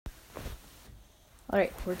All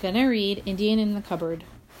right, we're going to read Indian in the Cupboard.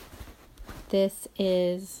 This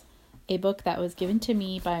is a book that was given to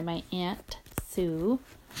me by my Aunt Sue,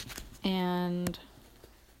 and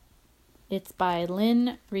it's by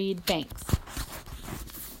Lynn Reed Banks.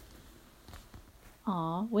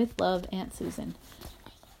 Aw, with love, Aunt Susan.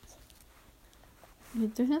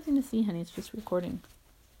 There's nothing to see, honey. It's just recording.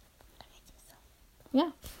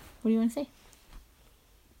 Yeah. What do you want to say?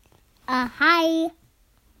 Hi.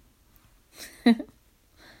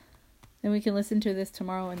 Then we can listen to this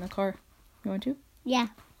tomorrow in the car. You want to? Yeah.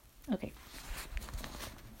 Okay.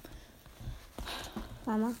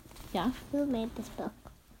 Mama. Yeah? Who made this book?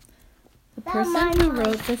 The person who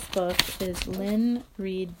wrote this book is Lynn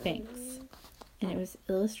Reed Banks. And it was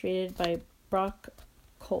illustrated by Brock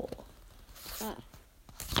Cole.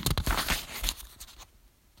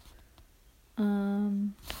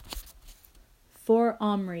 For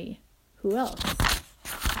Omri. Who else?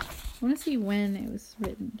 I want to see when it was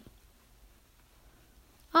written.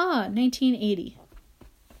 1980.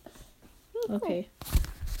 Okay.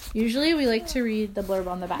 Usually we like to read the blurb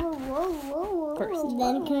on the back first.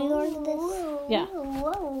 Then can we go into this? Yeah.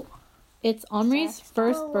 It's Omri's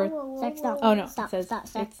first birthday. Stop. Oh no, Stop, it says stop.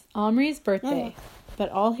 it's Omri's birthday, No. but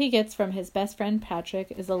all he gets from his best friend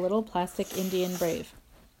Patrick is a little plastic Indian brave.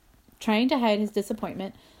 Trying to hide his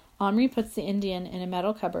disappointment, Omri puts the Indian in a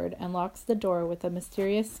metal cupboard and locks the door with a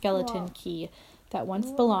mysterious skeleton key that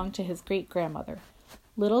once belonged to his great-grandmother.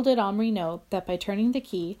 Little did Omri know that by turning the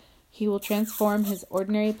key, he will transform his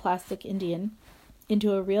ordinary plastic Indian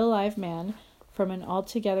into a real live man from an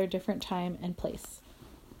altogether different time and place.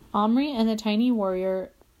 Omri and the tiny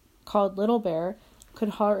warrior called Little Bear could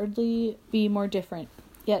hardly be more different,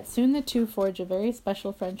 yet soon the two forge a very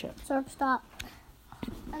special friendship. Stop.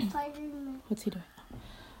 What's he doing?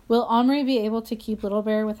 Will Omri be able to keep Little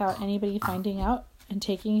Bear without anybody finding out and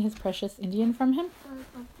taking his precious Indian from him?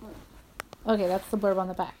 Okay, that's the blurb on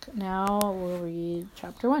the back. Now we'll read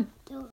chapter 1.